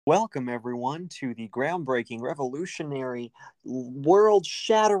Welcome, everyone, to the groundbreaking, revolutionary, world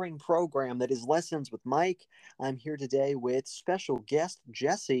shattering program that is Lessons with Mike. I'm here today with special guest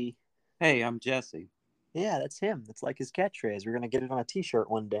Jesse. Hey, I'm Jesse. Yeah, that's him. That's like his catchphrase. We're going to get it on a t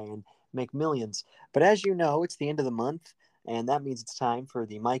shirt one day and make millions. But as you know, it's the end of the month, and that means it's time for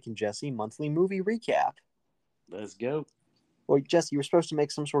the Mike and Jesse monthly movie recap. Let's go. Well, Jesse, you were supposed to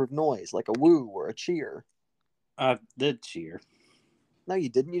make some sort of noise, like a woo or a cheer. I did cheer. No, you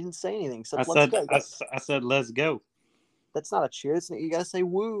didn't. You didn't say anything I except let's said, go. I, s- I said, let's go. That's not a cheer. You got to say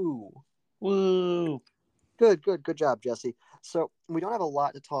woo. Woo. Good job, Jesse. So we don't have a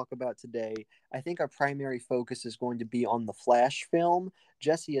lot to talk about today. I think our primary focus is going to be on the Flash film.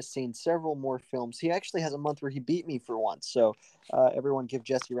 Jesse has seen several more films. He actually has a month where he beat me for once. So everyone, give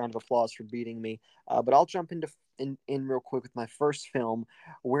Jesse a round of applause for beating me. But I'll jump in real quick with my first film,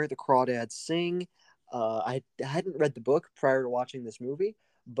 Where The Crawdads Sing. I hadn't read the book prior to watching this movie,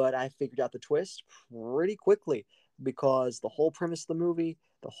 but I figured out the twist pretty quickly because the whole premise of the movie,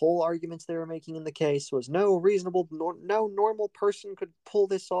 the whole arguments they were making in the case was no normal person could pull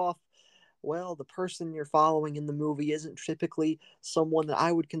this off. Well, the person you're following in the movie isn't typically someone that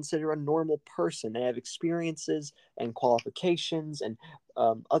I would consider a normal person. They have experiences and qualifications and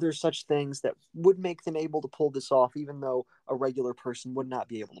other such things that would make them able to pull this off, even though a regular person would not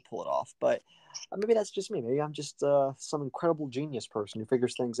be able to pull it off. But maybe that's just me. Maybe I'm just some incredible genius person who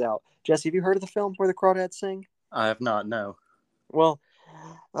figures things out. Jesse, have you heard of the film Where the Crawdads Sing? I have not, no. Well,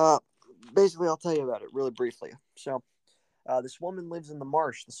 uh, basically, I'll tell you about it really briefly. So, this woman lives in the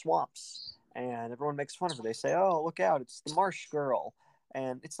marsh, the swamps, and everyone makes fun of her. They say, "Oh, look out! It's the marsh girl,"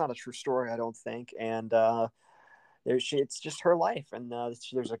 and it's not a true story, I don't think. And it's just her life. And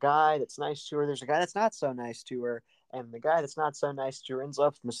there's a guy that's nice to her. There's a guy that's not so nice to her, and the guy that's not so nice to her ends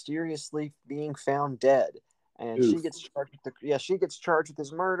up mysteriously being found dead. And Oof. she gets charged with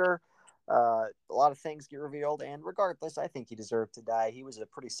his murder. A lot of things get revealed, and regardless, I think he deserved to die. He was a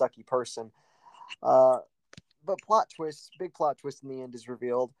pretty sucky person. Uh, but big plot twist in the end is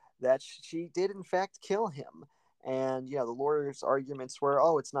revealed that she did in fact kill him. And the lawyer's arguments were,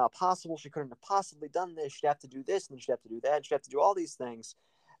 oh, it's not possible. She couldn't have possibly done this. She'd have to do this, and then she'd have to do that. She'd have to do all these things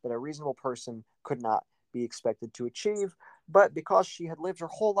that a reasonable person could not be expected to achieve. But because she had lived her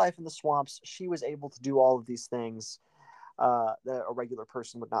whole life in the swamps, she was able to do all of these things that a regular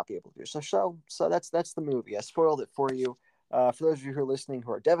person would not be able to do. So that's the movie. I spoiled it for you. For those of you who are listening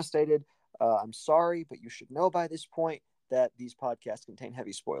who are devastated, I'm sorry, but you should know by this point that these podcasts contain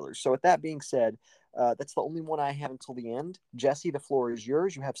heavy spoilers. So with that being said, that's the only one I have until the end. Jesse, the floor is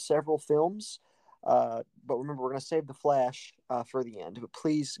yours. You have several films, but remember, we're going to save the Flash for the end. But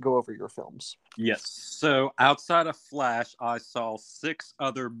please go over your films. Yes. So outside of Flash, I saw six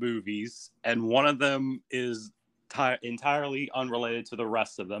other movies, and one of them is entirely unrelated to the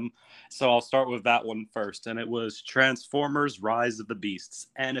rest of them. So I'll start with that one first, and it was Transformers: Rise of the Beasts.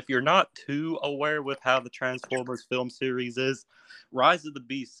 And if you're not too aware with how the Transformers film series is, Rise of the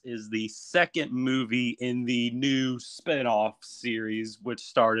Beasts is the second movie in the new spin-off series, which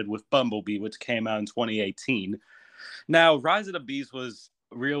started with Bumblebee, which came out in 2018. Now, Rise of the Beast was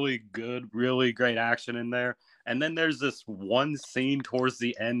really good, really great action in there. And then there's this one scene towards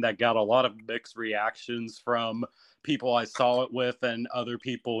the end that got a lot of mixed reactions from people I saw it with and other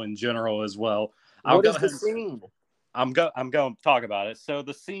people in general as well. I'll What go is the ahead and scene? I'm going to talk about it. So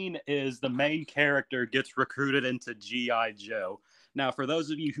the scene is the main character gets recruited into GI Joe. Now, for those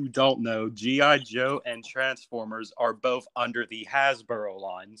of you who don't know, GI Joe and Transformers are both under the Hasbro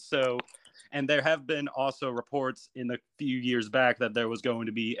line. So, and there have been also reports in a few years back that there was going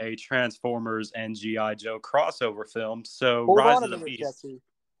to be a Transformers and GI Joe crossover film. So, Hold Rise on a of the minute, Beast. Jesse.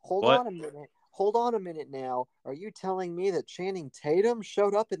 Hold What? on a minute. Hold on a minute now. Are you telling me that Channing Tatum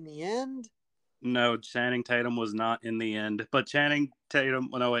showed up in the end? No, Channing Tatum was not in the end. But Channing Tatum,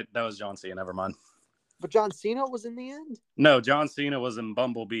 well, no, wait, that was John Cena. Never mind. But John Cena was in the end? No, John Cena was in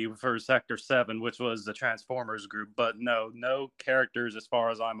Bumblebee for Sector 7, which was the Transformers group. But no characters, as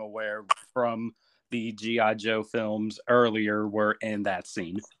far as I'm aware, from the G.I. Joe films earlier were in that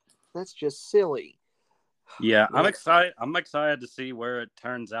scene. That's just silly. Yeah, I'm Well, excited. I'm excited to see where it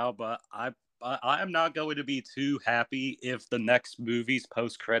turns out, but I am not going to be too happy if the next movie's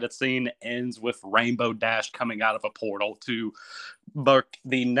post-credit scene ends with Rainbow Dash coming out of a portal to book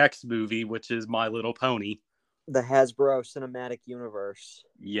the next movie, which is My Little Pony. the Hasbro Cinematic Universe.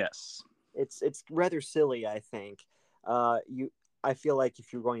 Yes. It's rather silly, I think. You I feel like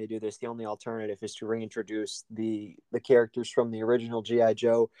if you're going to do this, the only alternative is to reintroduce the characters from the original GI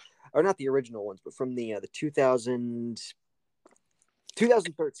Joe, or not the original ones, but from the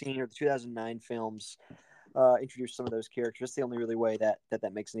 2013 or the 2009 films. introduce some of those characters. That's the only really way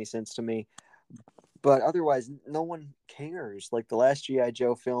that makes any sense to me. But otherwise, no one cares. Like the last G.I.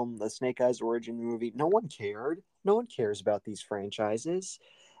 Joe film, the Snake Eyes origin movie, no one cared. No one cares about these franchises.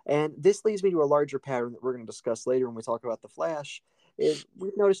 And this leads me to a larger pattern that we're going to discuss later when we talk about The Flash. Is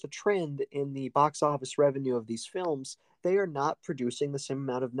we've noticed a trend in the box office revenue of these films. They are not producing the same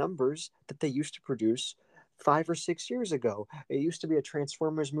amount of numbers that they used to produce 5 or 6 years ago. It used to be a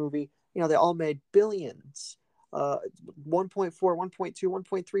Transformers movie. They all made billions. 1.4, 1.2,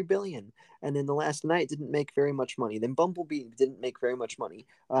 1.3 billion. And then The Last Night didn't make very much money. Then Bumblebee didn't make very much money.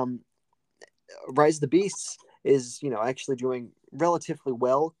 Rise of the Beasts is, actually doing relatively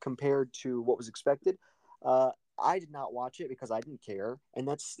well compared to what was expected. I did not watch it because I didn't care. And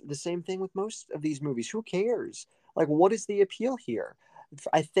that's the same thing with most of these movies. Who cares? Like, what is the appeal here?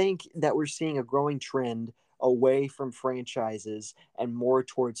 I think that we're seeing a growing trend away from franchises and more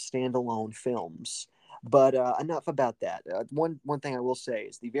towards standalone films. But enough about that. One thing I will say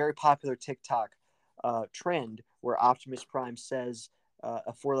is the very popular TikTok trend where Optimus Prime says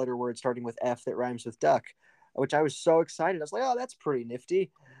a four-letter word starting with F that rhymes with duck, which I was so excited. I was like, oh, that's pretty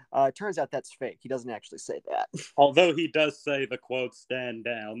nifty. It turns out that's fake. He doesn't actually say that. Although he does say the quote "stand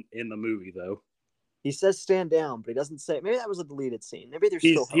down" in the movie, though. He says stand down, but he doesn't say. Maybe that was a deleted scene. Maybe there's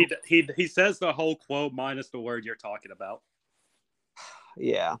He's still hope. he says the whole quote minus the word you're talking about.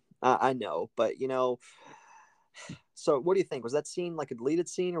 Yeah, I know, but So what do you think? Was that scene like a deleted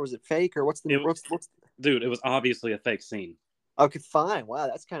scene, or was it fake, or what's the It, what's dude, it was obviously a fake scene. Okay, fine. Wow,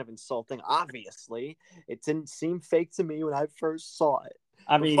 that's kind of insulting. Obviously, it didn't seem fake to me when I first saw it.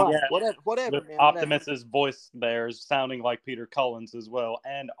 I But mean, fine, yeah, whatever, with man, whatever. Optimus's voice there sounding like Peter Cullen's as well,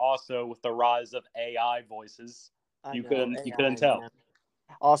 and also with the rise of AI voices, I you know couldn't AI, tell. man.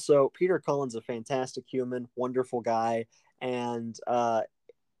 Also, Peter Cullen's a fantastic human, wonderful guy, and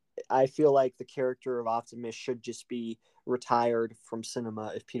I feel like the character of Optimus should just be retired from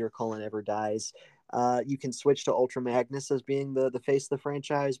cinema if Peter Cullen ever dies. You can switch to Ultra Magnus as being the face of the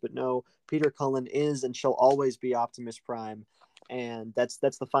franchise, but no, Peter Cullen is and shall always be Optimus Prime, and that's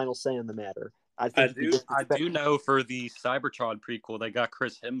the final say on the matter. I I think if you do I disrespect do know for the Cybertron prequel they got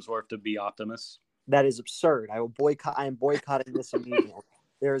Chris Hemsworth to be Optimus. that is absurd. I will boycott. I am boycotting this immediately.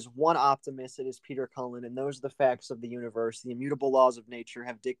 There is one Optimus. It is Peter Cullen, and those are the facts of the universe. The immutable laws of nature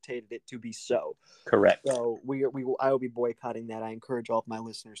have dictated it to be so. Correct. So I will be boycotting that. I encourage all of my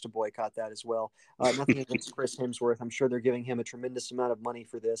listeners to boycott that as well. Nothing against Chris Hemsworth. I'm sure they're giving him a tremendous amount of money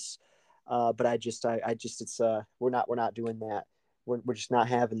for this. But I just it's we're not doing that. We're just not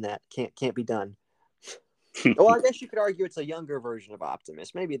having that. Can't be done. Well, I guess you could argue it's a younger version of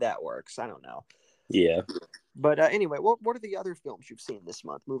Optimus. Maybe that works. I don't know. Yeah. But anyway, what are the other films you've seen this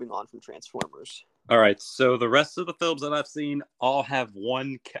month? Moving on from Transformers. All right. So the rest of the films that I've seen all have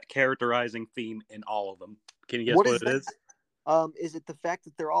one characterizing theme in all of them. Can you guess What what is it that? is? Is it the fact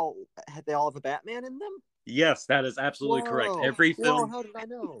that they all have a Batman in them? Yes, that is absolutely correct. Whoa! How did I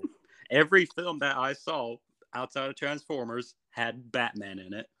know? Every film that I saw outside of Transformers had Batman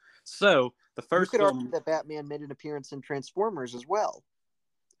in it. So the You first could argue film, that Batman made an appearance in Transformers as well.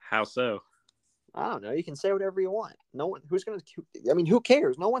 how so? I don't know. You can say whatever you want. No one who's gonna. I mean, who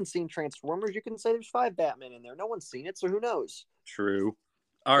cares? No one's seen Transformers. You can say there's 5 Batman in there. No one's seen it, so who knows? True.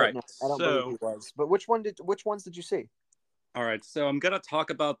 All But right. no, I don't believe he So, was. But which ones did you see? all right. So I'm gonna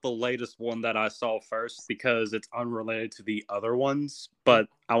talk about the latest one that I saw first because it's unrelated to the other ones, but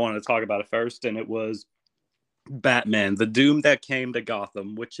I wanted to talk about it first, and it was Batman: The Doom That Came to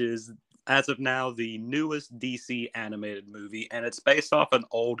Gotham, which is as of now the newest DC animated movie, and it's based off an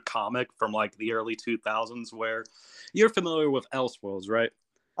old comic from like the early 2000s where you're familiar with Elseworlds, right?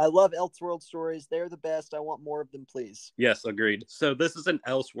 I love Elseworld stories. They're the best. I want more of them, please. Yes, agreed. So this is an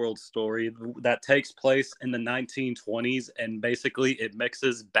Elseworld story that takes place in the 1920s, and basically it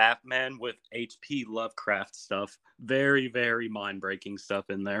mixes Batman with H.P. Lovecraft stuff. Very, very mind-breaking stuff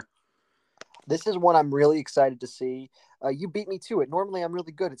in there. This is one I'm really excited to see. You beat me to it. Normally, I'm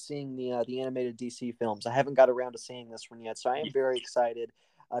really good at seeing the animated DC films. I haven't got around to seeing this one yet, so I am very excited.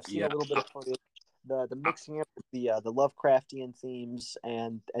 I've seen a Yeah, little bit of footage. The mixing up with the Lovecraftian themes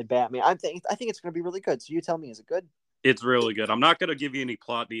and Batman. I think it's going to be really good. So you tell me, is it good? it's really good. I'm not going to give you any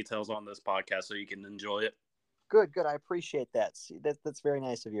plot details on this podcast so you can enjoy it. Good. I appreciate that. See, that's very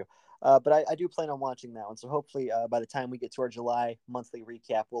nice of you. But I do plan on watching that one. So hopefully, by the time we get to our July monthly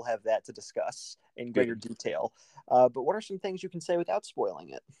recap, we'll have that to discuss in greater Good. detail. But what are some things you can say without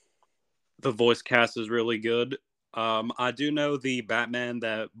spoiling it? The voice cast is really good. I do know the Batman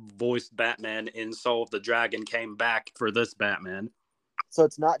that voiced Batman in Soul of the Dragon came back for this Batman. So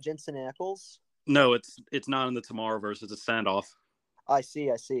it's not Jensen Ackles? No, it's not in the Tomorrowverse. It's a send off. I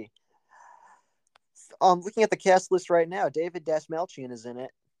see. Looking at the cast list right now, David Dastmalchian is in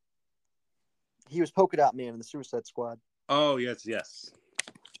it. He was Polka Dot Man in the Suicide Squad. Oh, yes, yes.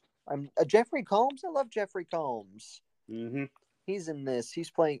 I'm Jeffrey Combs. I love Jeffrey Combs. Mm-hmm. He's in this. He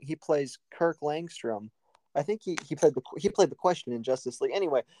plays Kirk Langstrom. I think he played the Question in Justice League.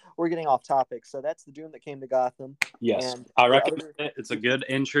 Anyway, we're getting off topic. So that's the Doom that came to Gotham. Yes, And I recommend it. It's a good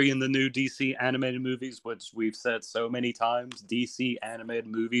entry in the new DC animated movies, which we've said so many times. DC animated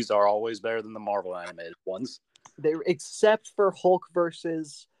movies are always better than the Marvel animated ones. Except for Hulk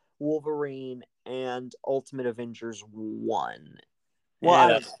versus Wolverine and Ultimate Avengers 1. Well, Yeah, I don't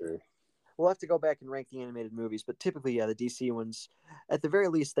know. that's true. We'll have to go back and rank the animated movies, but typically, yeah, the DC ones, at the very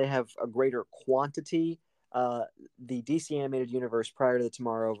least, they have a greater quantity. The DC animated universe prior to the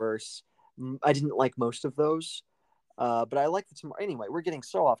Tomorrowverse, I didn't like most of those, but I like the Tomorrow. Anyway, we're getting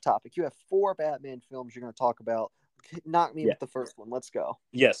so off topic. You have 4 Batman films you're going to talk about. Knock me Yeah. with the first one. Let's go.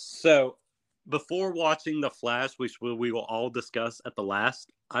 Yes. So before watching The Flash, which we will all discuss at the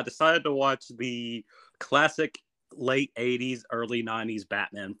last, I decided to watch the classic late 80s, early 90s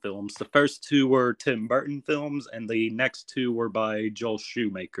Batman films. The first 2 were Tim Burton films, and the next 2 were by Joel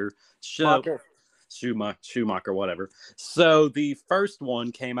Schumacher. Schumacher, whatever. So the first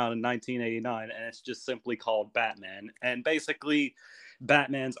one came out in 1989, and it's just simply called Batman. And basically,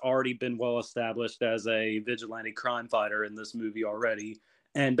 Batman's already been well established as a vigilante crime fighter in this movie already.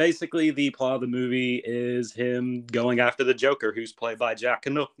 And basically, the plot of the movie is him going after the Joker, who's played by Jack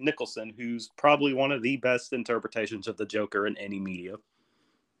Nicholson, who's probably one of the best interpretations of the Joker in any media.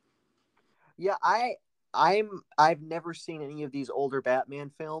 Yeah, I've never seen any of these older Batman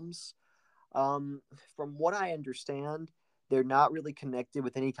films. From what I understand, they're not really connected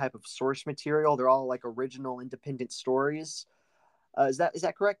with any type of source material. They're all like original, independent stories. Is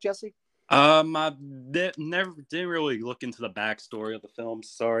that correct, Jesse? I never didn't really look into the backstory of the film.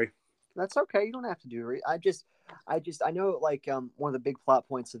 Sorry. That's okay. You don't have to do it. I know like one of the big plot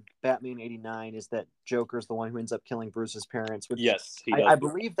points of Batman '89 is that Joker's the one who ends up killing Bruce's parents, which Yes, he I, does. I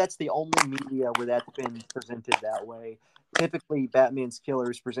believe that's the only media where that's been presented that way. Typically, Batman's killer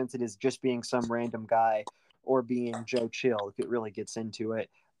is presented as just being some random guy or being Joe Chill if it really gets into it.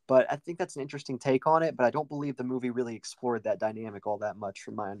 But I think that's an interesting take on it. But I don't believe the movie really explored that dynamic all that much,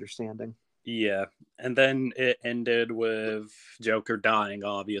 from my understanding. Yeah, and then it ended with Joker dying,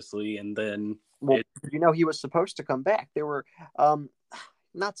 obviously, and then Well, he was supposed to come back. There were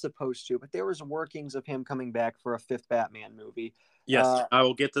not supposed to, but there was workings of him coming back for a 5th Batman movie. Yes, I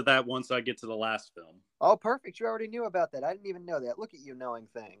will get to that once I get to the last film. Oh, perfect. You already knew about that. I didn't even know that. Look at you knowing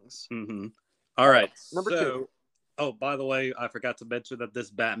things. Mm-hmm. All right. Number 2. Oh, by the way, I forgot to mention that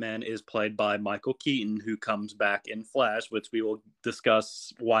this Batman is played by Michael Keaton, who comes back in Flash, which we will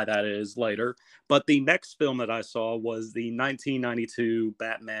discuss why that is later. But the next film that I saw was the 1992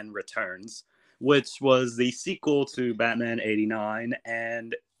 Batman Returns, which was the sequel to Batman 89.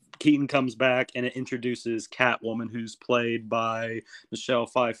 And Keaton comes back and it introduces Catwoman, who's played by Michelle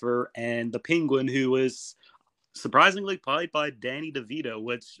Pfeiffer, and the Penguin, who is surprisingly played by Danny DeVito,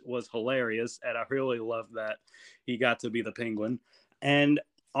 which was hilarious. And I really loved that he got to be the Penguin. And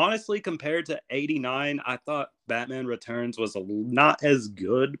honestly, compared to 89, I thought Batman Returns was not as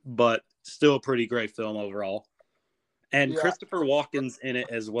good, but still a pretty great film overall. And Yeah. Christopher Walken's in it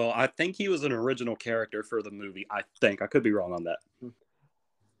as well. I think he was an original character for the movie. I think. I could be wrong on that.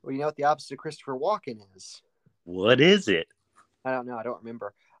 Well, you know what the opposite of Christopher Walken is? What is it? I don't know. I don't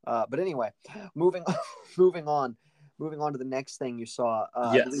remember. But anyway, moving moving on. Moving on to the next thing you saw,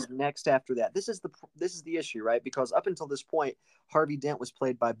 I Yes. believe next after that. This is the issue, right? Because up until this point, Harvey Dent was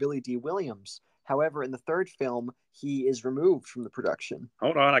played by Billy D. Williams. However, in the 3rd film, he is removed from the production.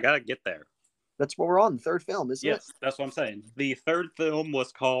 Hold on, I gotta get there. That's what we're on, the 3rd film, isn't it? Yes, that's what I'm saying. The 3rd film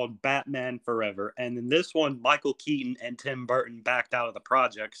was called Batman Forever, and in this one, Michael Keaton and Tim Burton backed out of the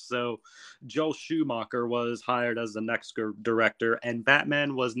project, so Joel Schumacher was hired as the next director, and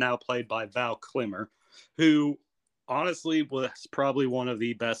Batman was now played by Val Kilmer, who honestly was probably one of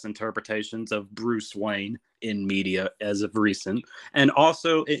the best interpretations of Bruce Wayne in media as of recent. And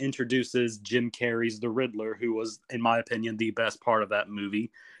also, it introduces Jim Carrey's The Riddler, who was, in my opinion, the best part of that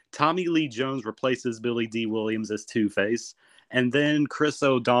movie. Tommy Lee Jones replaces Billy D. Williams as Two-Face, and then Chris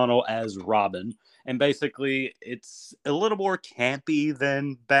O'Donnell as Robin. And basically, it's a little more campy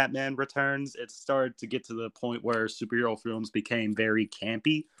than Batman Returns. It started to get to the point where superhero films became very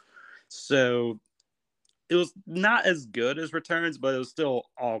campy. So it was not as good as Returns, but it was still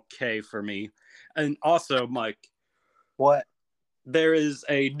okay for me. And also, Mike, What? There is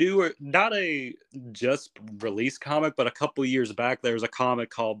a newer, not a just released comic, but a couple years back, there was a comic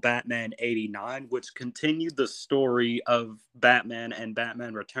called Batman 89, which continued the story of Batman and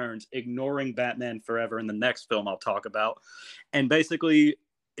Batman Returns, ignoring Batman Forever in the next film I'll talk about. And basically,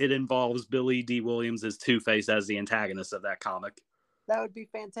 it involves Billy D. Williams as Two-Face as the antagonist of that comic. That would be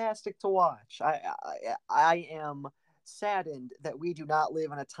fantastic to watch. I am saddened that we do not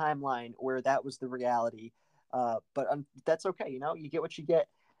live in a timeline where that was the reality. But that's okay. You know, you get what you get.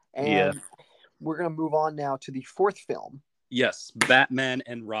 Yeah. And we're going to move on now to the fourth film. Yes, Batman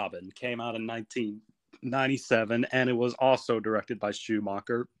and Robin came out in 1997, and it was also directed by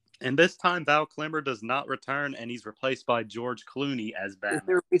Schumacher. And this time, Val Kilmer does not return, and he's replaced by George Clooney as Is Batman.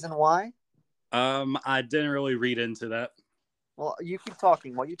 there a reason why? I didn't really read into that. Well, you keep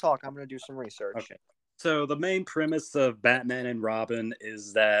talking. While you talk, I'm going to do some research. Okay. So the main premise of Batman and Robin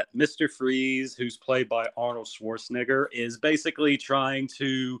is that Mr. Freeze, who's played by Arnold Schwarzenegger, is basically trying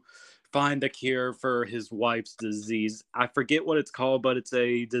to find a cure for his wife's disease. I forget what it's called, but it's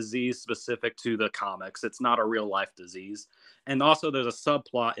a disease specific to the comics. It's not a real life disease. And also there's a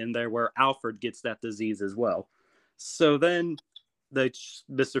subplot in there where Alfred gets that disease as well. So then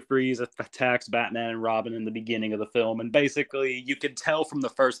Mr. Freeze attacks Batman and Robin in the beginning of the film, and basically you can tell from the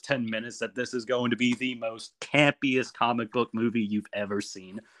first 10 minutes that this is going to be the most campiest comic book movie you've ever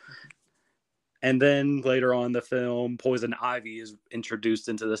seen. And then later on in the film, Poison Ivy is introduced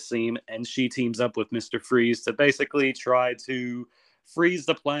into the scene, and she teams up with Mr. Freeze to basically try to freeze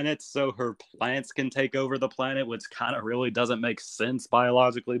the planet so her plants can take over the planet, which kind of really doesn't make sense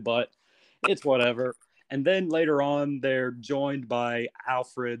biologically, but it's whatever. And then later on, they're joined by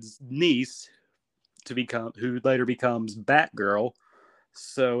Alfred's niece who later becomes Batgirl.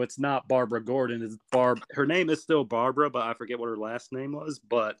 So it's not Barbara Gordon. It's Her name is still Barbara, but I forget what her last name was.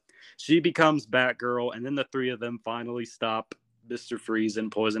 But she becomes Batgirl, and then the three of them finally stop Mr. Freeze and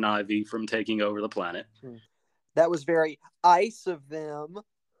Poison Ivy from taking over the planet. That was very ice of them.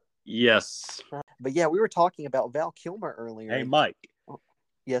 Yes. But yeah, we were talking about Val Kilmer earlier. Hey, Mike.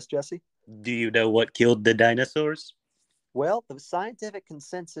 Yes, Jesse? Do you know what killed the dinosaurs? Well, the scientific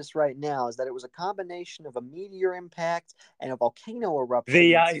consensus right now is that it was a combination of a meteor impact and a volcano eruption.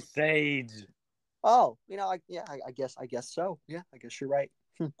 The Ice Age. Oh, I guess so. Yeah, I guess you're right.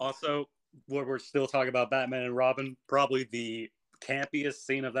 Also, we're still talking about Batman and Robin, probably the campiest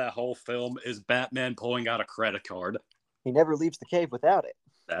scene of that whole film is Batman pulling out a credit card. He never leaves the cave without it.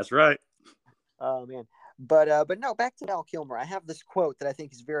 That's right. Oh man. But no, back to Val Kilmer. I have this quote that I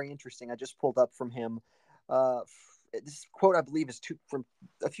think is very interesting. I just pulled up from him. This quote, I believe, is from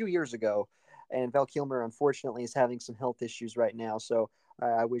a few years ago, and Val Kilmer, unfortunately, is having some health issues right now. So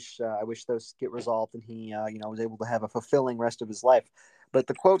I wish those get resolved, and he, was able to have a fulfilling rest of his life. But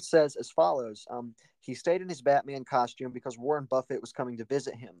the quote says as follows: he stayed in his Batman costume because Warren Buffett was coming to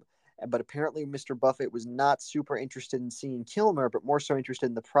visit him. But apparently, Mr. Buffett was not super interested in seeing Kilmer, but more so interested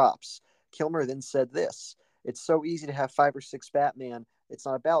in the props. Kilmer then said this: "It's so easy to have 5 or 6 Batman. It's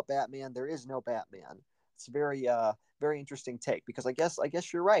not about Batman. There is no Batman." It's a very interesting take, because I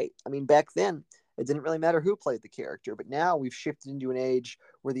guess you're right. I mean, back then it didn't really matter who played the character, but now we've shifted into an age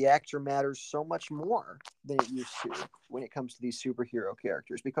where the actor matters so much more than it used to when it comes to these superhero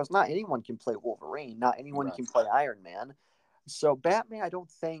characters, because not anyone can play Wolverine, not anyone can play Iron Man. So Batman, I don't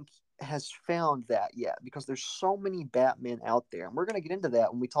think, has found that yet, because there's so many Batman out there, and we're going to get into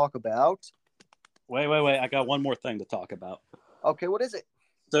that when we talk about. Wait! I got one more thing to talk about. Okay, what is it?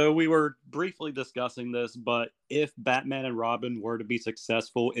 So we were briefly discussing this, but if Batman and Robin were to be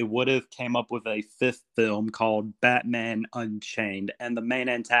successful, it would have came up with a 5th film called Batman Unchained, and the main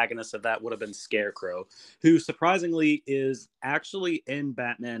antagonist of that would have been Scarecrow, who surprisingly is actually in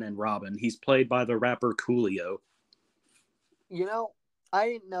Batman and Robin. He's played by the rapper Coolio. I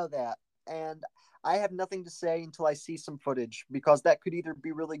didn't know that, and I have nothing to say until I see some footage, because that could either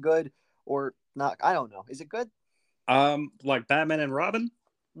be really good or not. I don't know. Is it good? Like Batman and Robin?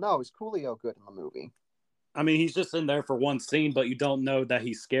 No, is Coolio good in the movie? I mean, he's just in there for one scene, but you don't know that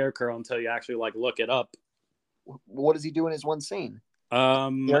he's Scarecrow until you actually look it up. What does he do in his one scene?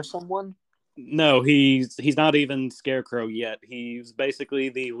 There's someone? No, he's not even Scarecrow yet. He's basically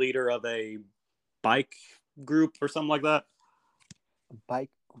the leader of a bike group or something like that. A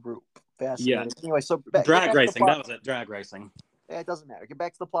bike group. Fascinating. Yeah. Anyway, so drag racing. That was it. Drag racing. It doesn't matter. Get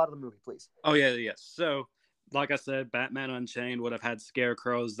back to the plot of the movie, please. Oh yeah. So, like I said, Batman Unchained would have had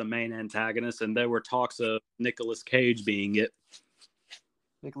Scarecrow as the main antagonist, and there were talks of Nicolas Cage being it.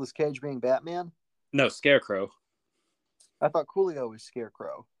 Nicolas Cage being Batman? No, Scarecrow. I thought Coolio was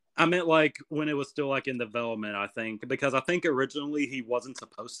Scarecrow. I meant when it was still in development, I think, because I think originally he wasn't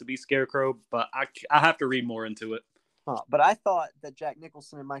supposed to be Scarecrow, but I have to read more into it. Huh. But I thought that Jack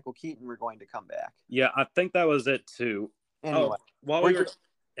Nicholson and Michael Keaton were going to come back. Yeah, I think that was it too. Anyway, Oh, while we're we were just,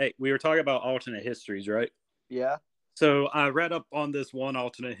 hey, we were talking about alternate histories, right? yeah. So I read up on this one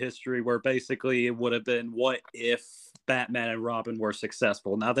alternate history where basically it would have been what if Batman and Robin were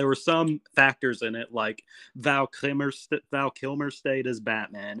successful. Now there were some factors in it, like Val Kilmer stayed as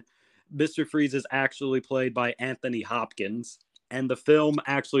Batman. Mr. Freeze is actually played by Anthony Hopkins, and the film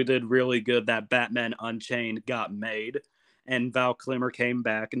actually did really good. That Batman Unchained got made, and Val Kilmer came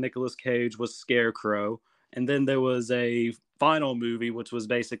back, and Nicolas Cage was Scarecrow, and then there was a final movie, which was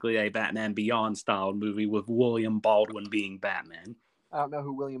basically a Batman Beyond style movie with William Baldwin being Batman. I don't know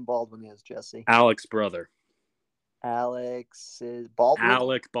who William Baldwin is, Jesse. Alex brother. Alex is Baldwin.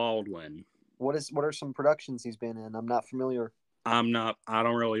 Alec Baldwin. What are some productions he's been in? I'm not familiar. I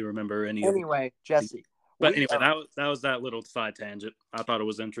don't really remember any of Anyway, Jesse, but we anyway, are. that was that little side tangent. I thought it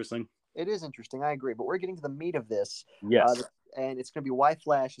was interesting. It is interesting. I agree, but we're getting to the meat of this. Yes. And it's going to be why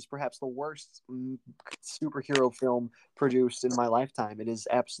Flash is perhaps the worst superhero film produced in my lifetime. It is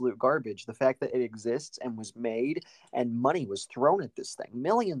absolute garbage. The fact that it exists and was made and money was thrown at this thing,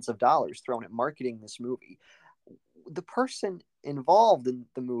 millions of dollars thrown at marketing this movie. The person involved in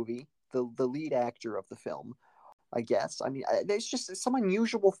the movie, the lead actor of the film, I guess. I mean, there's just some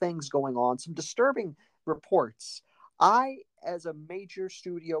unusual things going on, some disturbing reports. I, as a major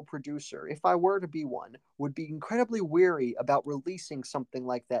studio producer, if I were to be one, would be incredibly weary about releasing something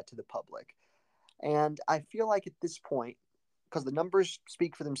like that to the public. And I feel like at this point, because the numbers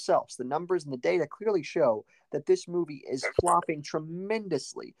speak for themselves, the numbers and the data clearly show that this movie is flopping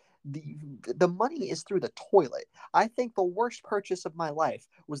tremendously. The money is through the toilet. I think the worst purchase of my life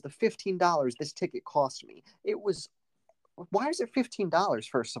was the $15 this ticket cost me. It was why is it $15?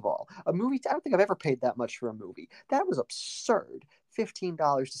 First of all, a movie. I don't think I've ever paid that much for a movie. That was absurd.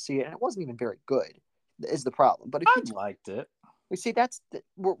 $15 to see it, and it wasn't even very good. Is the problem? But if I you liked it. see,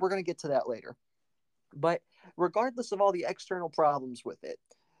 we're going to get to that later. But regardless of all the external problems with it,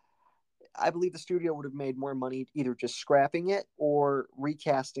 I believe the studio would have made more money either just scrapping it or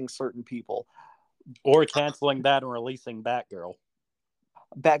recasting certain people. Or canceling that and releasing Batgirl.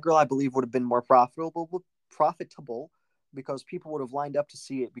 Batgirl, I believe, would have been more profitable because people would have lined up to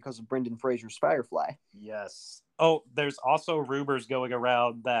see it because of Brendan Fraser's Firefly. Yes. Oh, there's also rumors going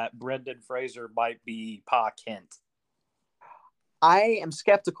around that Brendan Fraser might be Pa Kent. I am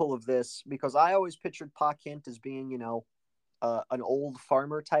skeptical of this because I always pictured Pa Kent as being, an old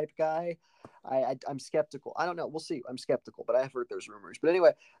farmer type guy. I'm skeptical. I don't know. We'll see. I'm skeptical, but I have heard those rumors. But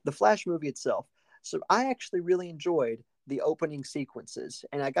anyway, the Flash movie itself. So I actually really enjoyed the opening sequences,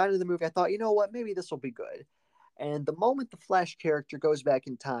 and I got into the movie. I thought, you know what, maybe this will be good. And the moment the Flash character goes back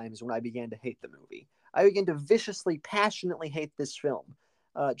in time is when I began to hate the movie. I began to viciously, passionately hate this film.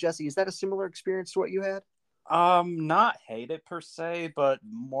 Jesse, is that a similar experience to what you had? Not hate it per se, but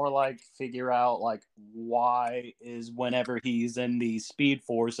more like figure out like why is whenever he's in the Speed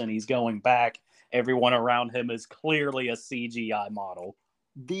Force and he's going back, everyone around him is clearly a CGI model.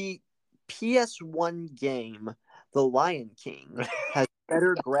 The PS1 game, The Lion King, has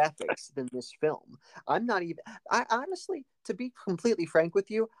better graphics than this film. I'm not even. I honestly, to be completely frank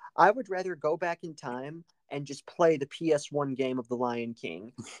with you, I would rather go back in time and just play the PS1 game of The Lion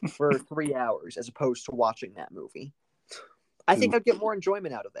King for 3 hours as opposed to watching that movie. I think I'd get more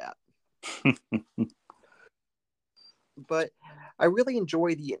enjoyment out of that. But I really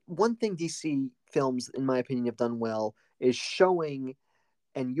enjoy the one thing DC films, in my opinion, have done well is showing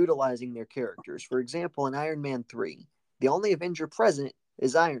and utilizing their characters. For example, in Iron Man 3, the only Avenger present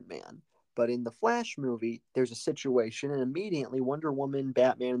is Iron Man. But in the Flash movie, there's a situation, and immediately Wonder Woman,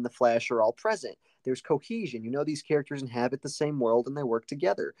 Batman, and the Flash are all present. There's cohesion. You know, these characters inhabit the same world and they work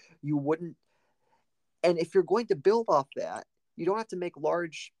together. You wouldn't. And if you're going to build off that, you don't have to make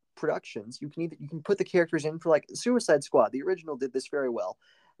large productions. You can put the characters in for like Suicide Squad. The original did this very well.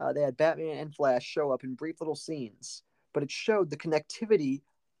 They had Batman and Flash show up in brief little scenes, but it showed the connectivity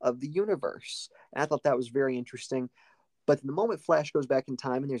of the universe. And I thought that was very interesting. But the moment Flash goes back in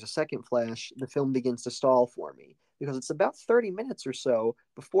time and there's a second Flash, the film begins to stall for me because it's about 30 minutes or so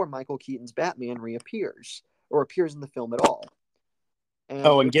before Michael Keaton's Batman reappears or appears in the film at all. And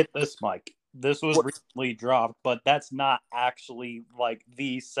Oh, and get this, Mike. This was what, recently dropped, but that's not actually like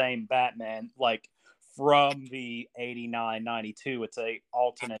the same Batman. Like from the 89, 92, it's a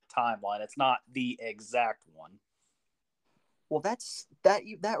alternate timeline. It's not the exact one. well,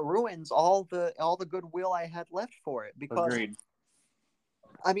 that ruins all the goodwill I had left for it because Agreed.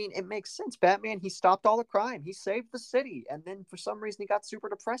 I mean, it makes sense. Batman, he stopped all the crime. He saved the city. And then for some reason, he got super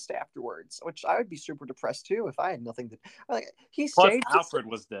depressed afterwards, which I would be super depressed too if I had nothing to. Like, he Plus, saved. Alfred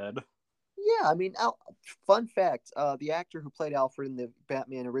was dead. Yeah, I mean, fun fact: the actor who played Alfred in the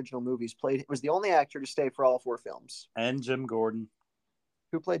Batman original movies was the only actor to stay for all four films. And Jim Gordon.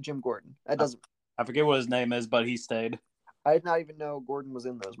 Who played Jim Gordon? That I, doesn't. I forget what his name is, but he stayed. I did not even know Gordon was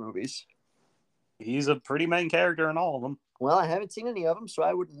in those movies. He's a pretty main character in all of them. Well, I haven't seen any of them, so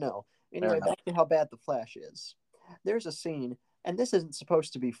I wouldn't know. Fair Anyway, enough. back to how bad the Flash is. There's a scene, and this isn't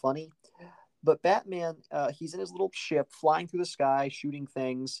supposed to be funny, but Batman, he's in his little ship flying through the sky, shooting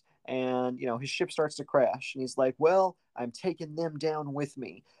things, and his ship starts to crash, and he's like, "Well, I'm taking them down with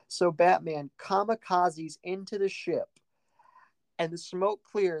me." So Batman kamikazes into the ship, and the smoke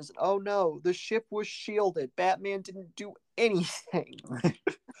clears. And oh no, the ship was shielded. Batman didn't do anything.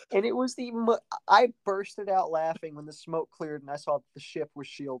 And it was I bursted out laughing when the smoke cleared and I saw that the ship was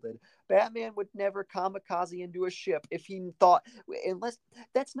shielded. Batman would never kamikaze into a ship if he thought, unless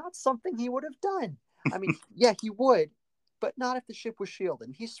that's not something he would have done. I mean, yeah, he would, but not if the ship was shielded.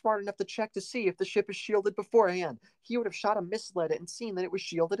 And he's smart enough to check to see if the ship is shielded beforehand. He would have shot a misled it and seen that it was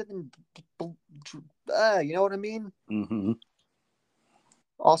shielded and then, you know what I mean? Mm-hmm.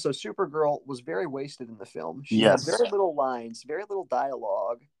 Also, Supergirl was very wasted in the film. She had Yes. very little lines, very little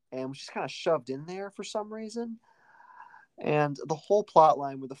dialogue, and was just kind of shoved in there for some reason. And the whole plot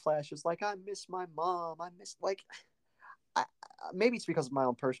line with the Flash is like, I miss my mom. I miss I, maybe it's because of my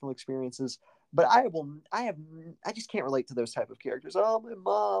own personal experiences, but I just can't relate to those type of characters. Oh, my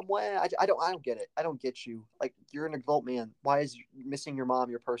mom, why? I don't get it. I don't get you. Like, you're an adult man. Why is missing your mom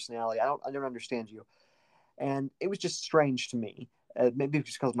your personality? I don't understand you. And it was just strange to me. Maybe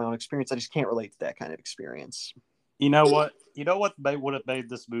it's because of my own experience. I just can't relate to that kind of experience. You know what? You know what would have made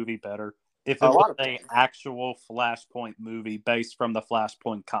this movie better? If A it was lot of an actual Flashpoint movie based from the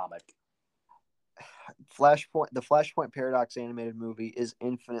Flashpoint comic. The Flashpoint Paradox animated movie is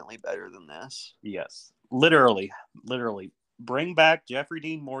infinitely better than this. Yes. Literally. Literally. Bring back Jeffrey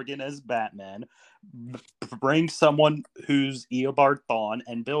Dean Morgan as Batman. Bring someone who's Eobard Thawne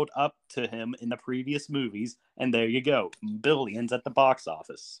and build up to him in the previous movies. And there you go. Billions at the box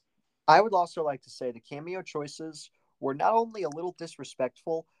office. I would also like to say the cameo choices were not only a little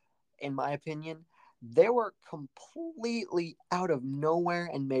disrespectful, in my opinion, they were completely out of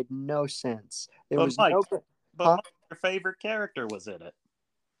nowhere and made no sense. There But was Mike, no, but huh? Mike, your favorite character was in it.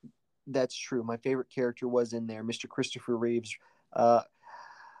 That's true. My favorite character was in there, Mr. Christopher Reeves. Uh,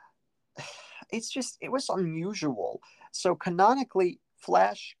 it was unusual. So canonically,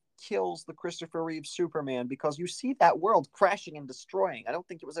 Flash kills the Christopher Reeve Superman because you see that world crashing and destroying. I don't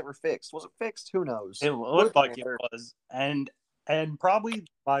think it was ever fixed. Was it fixed? Who knows? It Would looked have been like it better. was, and probably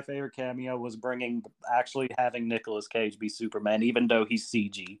my favorite cameo was bringing actually having Nicolas Cage be Superman, even though he's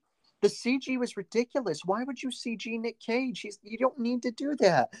CG. The CG was ridiculous. Why would you CG Nick Cage? You don't need to do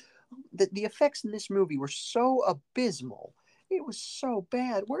that. The effects in this movie were so abysmal. It was so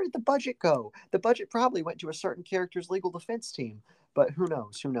bad. Where did the budget go? The budget probably went to a certain character's legal defense team, but who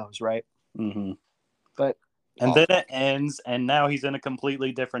knows? Who knows, right? Mm-hmm. But And then awful. it ends, and now he's in a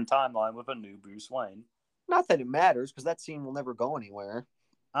completely different timeline with a new Bruce Wayne. Not that it matters, because that scene will never go anywhere.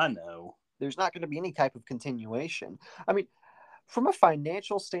 I know. There's not going to be any type of continuation. I mean, from a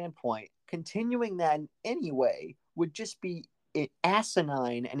financial standpoint, continuing that in any way would just be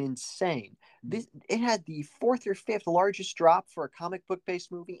asinine and insane. It had the fourth or fifth largest drop for a comic book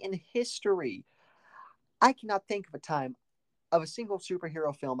based movie in history. I cannot think of a time of a single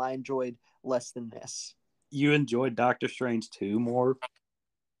superhero film I enjoyed less than this. You enjoyed Doctor Strange 2 more?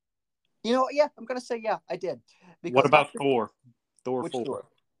 Yeah, I'm gonna say yeah, I did What because about Doctor Thor? Thor which 4.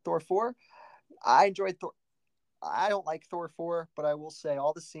 Thor 4, I enjoyed Thor. I don't like Thor 4, but I will say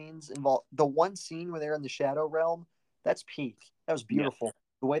all the scenes involved. The one scene where they're in the Shadow Realm, that's peak. That was Yeah. beautiful.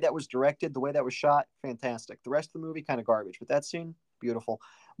 The way that was directed, the way that was shot, fantastic. The rest of the movie, kind of garbage, but that scene, beautiful.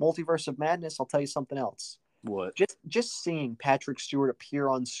 Multiverse of Madness, I'll tell you something else. What? Just seeing Patrick Stewart appear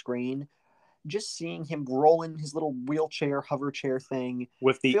on screen, just seeing him roll in his little wheelchair, hover chair thing,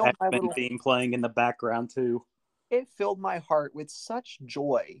 With the filled my X-Men little. theme playing in the background too. It filled my heart with such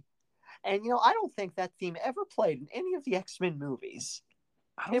joy. And I don't think that theme ever played in any of the X-Men movies.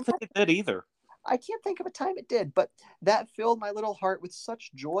 I don't think it did either. I can't think of a time it did, but that filled my little heart with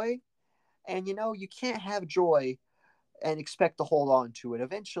such joy. And you can't have joy and expect to hold on to it.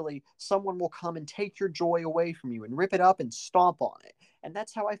 Eventually, someone will come and take your joy away from you and rip it up and stomp on it. And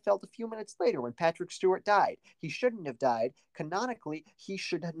that's how I felt a few minutes later when Patrick Stewart died. He shouldn't have died. Canonically, he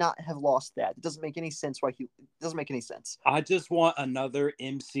should not have lost that. It doesn't make any sense why it doesn't make any sense. I just want another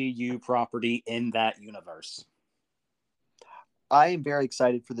MCU property in that universe. I am very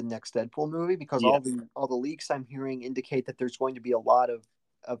excited for the next Deadpool movie because Yeah. all the leaks I'm hearing indicate that there's going to be a lot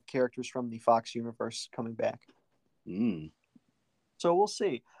of characters from the Fox universe coming back. Mm. So we'll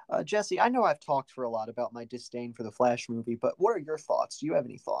see. Jesse, I know I've talked for a lot about my disdain for the Flash movie, but what are your thoughts? Do you have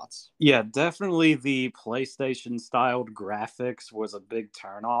any thoughts? Yeah, definitely the PlayStation styled graphics was a big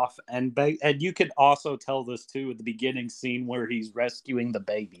turnoff. And you could also tell this too at the beginning scene where he's rescuing the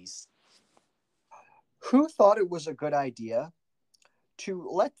babies. Who thought it was a good idea to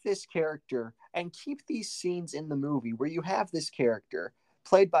let this character and keep these scenes in the movie where you have this character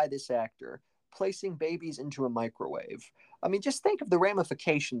played by this actor placing babies into a microwave? I mean, just think of the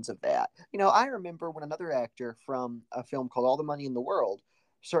ramifications of that. I remember when another actor from a film called All the Money in the World,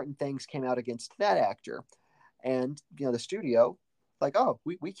 certain things came out against that actor. And, the studio, like, oh,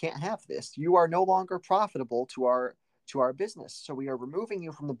 we can't have this. You are no longer profitable to our business. So we are removing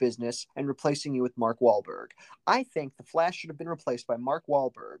you from the business and replacing you with Mark Wahlberg. I think the Flash should have been replaced by Mark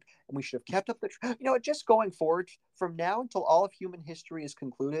Wahlberg, and we should have kept up just going forward from now until all of human history is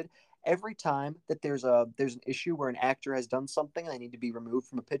concluded. Every time that there's an issue where an actor has done something and they need to be removed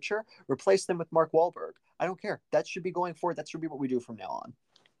from a picture, replace them with Mark Wahlberg. I don't care. That should be going forward. That should be what we do from now on.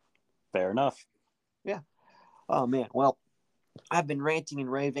 Fair enough. Yeah. Oh man. Well, I've been ranting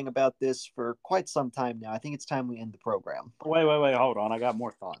and raving about this for quite some time now. I think it's time we end the program. Wait, hold on. I got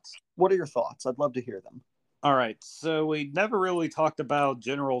more thoughts. What are your thoughts? I'd love to hear them. All right, so we never really talked about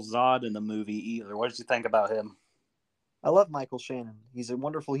General Zod in the movie either. What did you think about him? I love Michael Shannon. He's a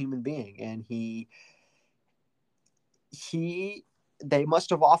wonderful human being, and he they must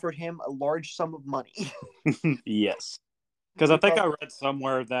have offered him a large sum of money Yes, because I think because I read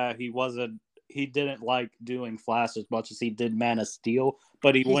somewhere that he didn't like doing Flash as much as he did Man of Steel,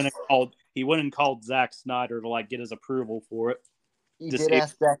 but he he went and called Zack Snyder to like get his approval for it. he To did see,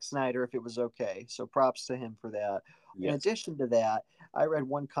 ask Zack Snyder if it was okay. So props to him for that. In yes, addition to that, I read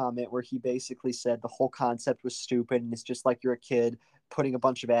one comment where he basically said the whole concept was stupid and it's just like you're a kid putting a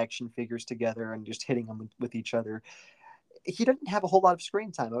bunch of action figures together and just hitting them with each other. He didn't have a whole lot of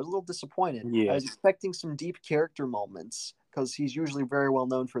screen time. I was a little disappointed. I was yes, expecting some deep character moments because he's usually very well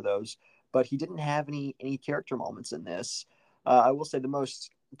known for those, but he didn't have any character moments in this. I will say the most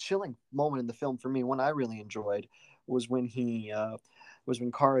chilling moment in the film for me, one I really enjoyed, was when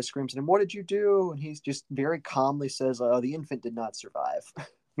Kara screams at him, "What did you do?" And he's just very calmly says, "The infant did not survive."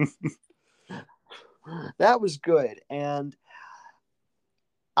 That was good, and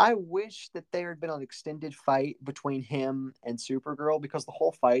I wish that there had been an extended fight between him and Supergirl because the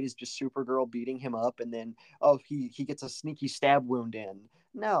whole fight is just Supergirl beating him up, and then he gets a sneaky stab wound in.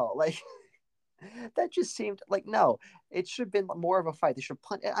 No, like that just seemed like no. It should have been more of a fight. They should have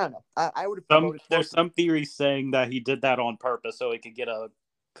punch. I don't know. I would have voted more there's for. some theories saying that he did that on purpose so he could get a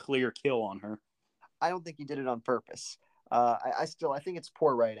clear kill on her. I don't think he did it on purpose. I think it's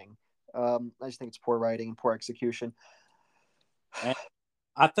poor writing. I just think it's poor writing and poor execution. And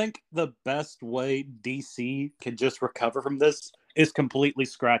I think the best way DC could just recover from this is completely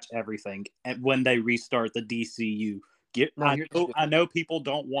scratch everything and when they restart the DCU. No, here's the I deal. know people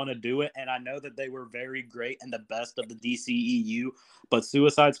don't want to do it, and I know that they were very great and the best of the DCEU, but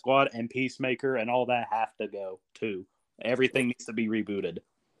Suicide Squad and Peacemaker and all that have to go too. Everything needs to be rebooted.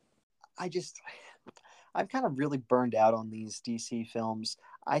 I just I'm kind of really burned out on these DC films.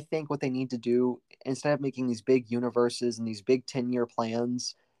 I think what they need to do, instead of making these big universes and these big 10-year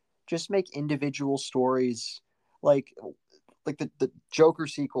plans, just make individual stories like the Joker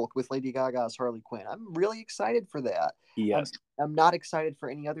sequel with Lady Gaga as Harley Quinn. I'm really excited for that. I'm Yes. I'm not excited for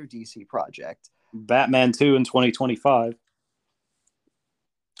any other DC project. Batman 2 in 2025.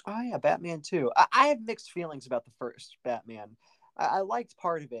 Oh yeah, Batman too. I have mixed feelings about the first Batman. I liked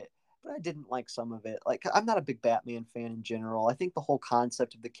part of it, but I didn't like some of it. Like I'm not a big Batman fan in general. I think the whole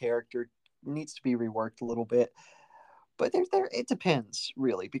concept of the character needs to be reworked a little bit. But there it depends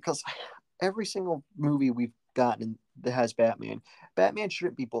really because every single movie we've gotten that has Batman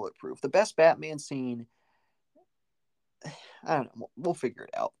shouldn't be bulletproof. The best Batman scene, I don't know. We'll figure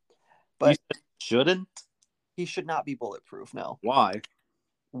it out. You But said shouldn't? he should not be bulletproof. No. Why?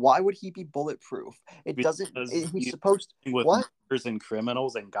 Why would he be bulletproof? It doesn't. Because He's he's supposed. with What? murders and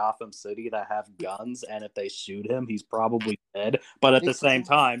criminals in Gotham City that have guns, and if they shoot him, he's probably dead. But at the same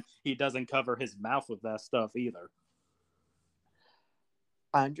time, he doesn't cover his mouth with that stuff either.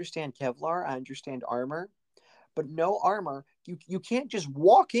 I understand Kevlar. I understand armor, but no armor. You can't just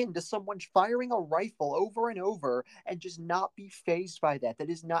walk into someone firing a rifle over and over and just not be phased by that. That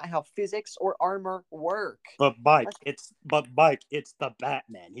is not how physics or armor work. But Mike, it's the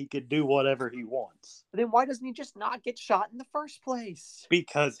Batman. He could do whatever he wants Then why doesn't he just not get shot in the first place?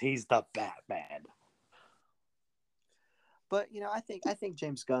 because he's the Batman. But I think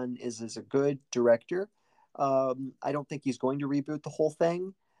James Gunn is a good director. I don't think he's going to reboot the whole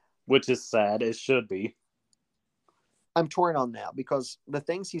thing. Which is sad. It should be. I'm torn on that because the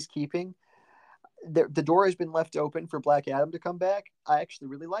things he's keeping, the door has been left open for Black Adam to come back. I actually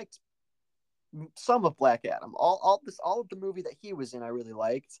really liked some of Black Adam. All of the movie that he was in, I really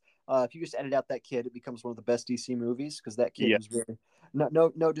liked. If you just edit out that kid, it becomes one of the best DC movies because that kid Yeah. was very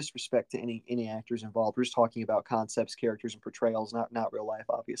no disrespect to any actors involved. We're just talking about concepts, characters, and portrayals, not real life,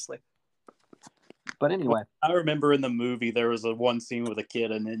 obviously. But Well, anyway, I remember in the movie there was a one scene with a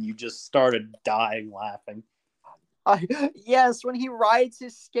kid, and then you just started dying laughing. yes, when he rides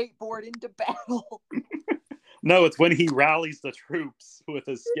his skateboard into battle. No, it's when he rallies the troops with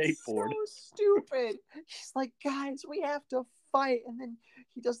his It's so skateboard. stupid. He's like, guys, we have to fight, and then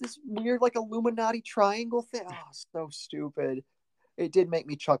he does this weird like Illuminati triangle thing. Oh, so stupid. It did make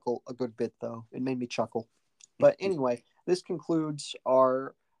me chuckle a good bit, though. It made me chuckle. But anyway, this concludes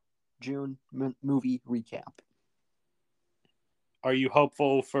our June movie recap. Are you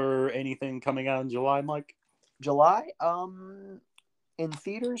hopeful for anything coming out in July, Mike? July, in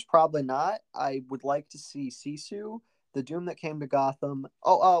theaters, probably not. I would like to see Sisu, The Doom That Came to Gotham.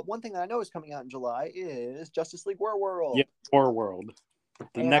 Oh, one thing that I know is coming out in July is Justice League War Yeah, World. War World. The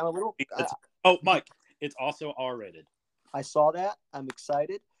And I'm next. a little. Oh, Mike, it's also R-rated. I saw that. I'm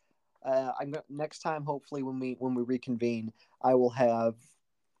excited. Next time, hopefully, when we reconvene, I will have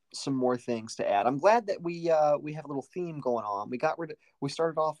some more things to add. I'm glad that we have a little theme going on. We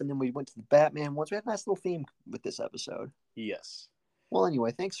started off and then we went to the Batman ones. We had a nice little theme with this episode. Yes. Well,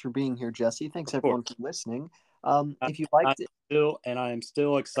 anyway, thanks for being here, Jesse. Thanks Of everyone course. for listening. I, If you liked it, I am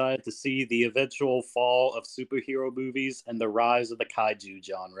still excited to see the eventual fall of superhero movies and the rise of the kaiju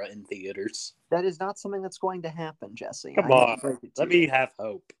genre in theaters. that is not something that's going to happen, Jesse. Come I hate to on, break it to let you. me have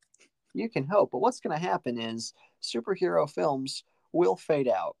hope. You can hope, but what's going to happen is superhero films will fade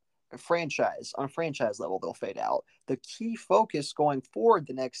out. On a franchise level, they'll fade out. The key focus going forward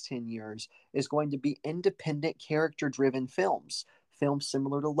the next 10 years is going to be independent character driven films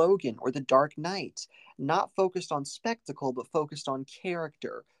similar to Logan or The Dark Knight, not focused on spectacle but focused on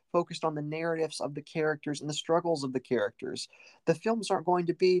character, focused on the narratives of the characters and the struggles of the characters. The films aren't going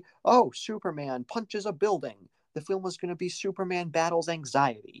to be, oh, Superman punches a building. The film was going to be Superman battles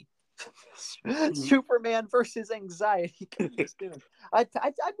anxiety. Superman versus anxiety. I'd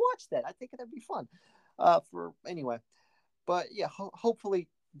watch that. I think that'd be fun. For anyway, but yeah, hopefully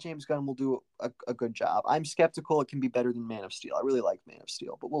James Gunn will do a good job. I'm skeptical it can be better than Man of Steel. I really like Man of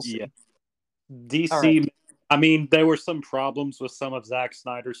Steel, but we'll see. Yeah. All right. DC, I mean, there were some problems with some of Zack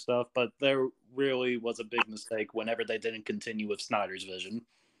Snyder's stuff, but there really was a big mistake whenever they didn't continue with Snyder's vision.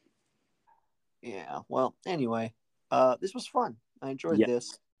 Yeah. Well, anyway, this was fun. I enjoyed Yeah.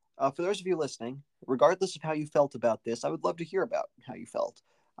 this. For those of you listening, regardless of how you felt about this, I would love to hear about how you felt.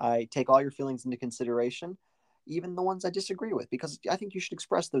 I take all your feelings into consideration, even the ones I disagree with, because I think you should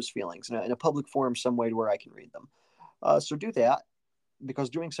express those feelings in a public forum some way to where I can read them. So do that, because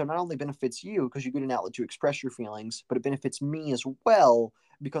doing so not only benefits you because you get an outlet to express your feelings, but it benefits me as well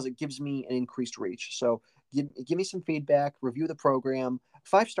because it gives me an increased reach. So give me some feedback, review the program.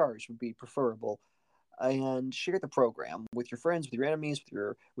 5 stars would be preferable, and share the program with your friends, with your enemies,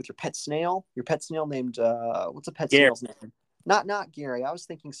 with your pet snail. Your pet snail named what's a pet Gary. snail's name? Not Gary. I was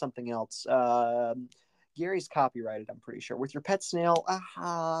thinking something else. Gary's copyrighted, I'm pretty sure. With your pet snail,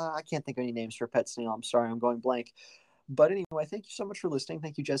 I can't think of any names for a pet snail. I'm sorry, I'm going blank. But anyway, thank you so much for listening.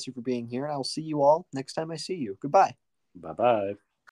 Thank you, Jesse, for being here, and I will see you all next time I see you. Goodbye. Bye bye.